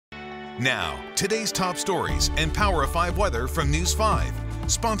Now, today's top stories and Power of 5 weather from News 5.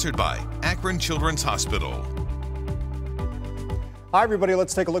 Sponsored by Akron Children's Hospital. Hi, everybody.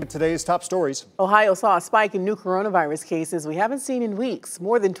 Let's take a look at today's top stories. Ohio saw a spike in new coronavirus cases we haven't seen in weeks.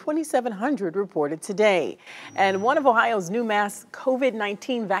 More than 2,700 reported today. And one of Ohio's new mass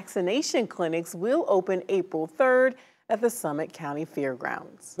COVID-19 vaccination clinics will open April 3rd at the Summit County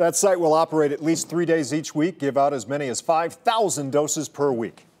Fairgrounds. That site will operate at least 3 days each week, give out as many as 5,000 doses per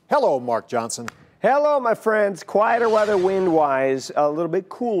week. Hello, Mark Johnson. Hello, my friends. Quieter weather wind-wise, a little bit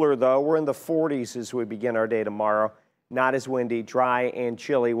cooler, though. We're in the 40s as we begin our day tomorrow. Not as windy, dry, and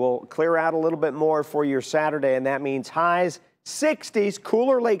chilly. We'll clear out a little bit more for your Saturday, and that means highs 60s,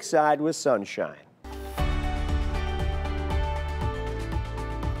 cooler lakeside with sunshine.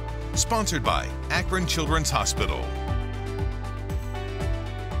 Sponsored by Akron Children's Hospital.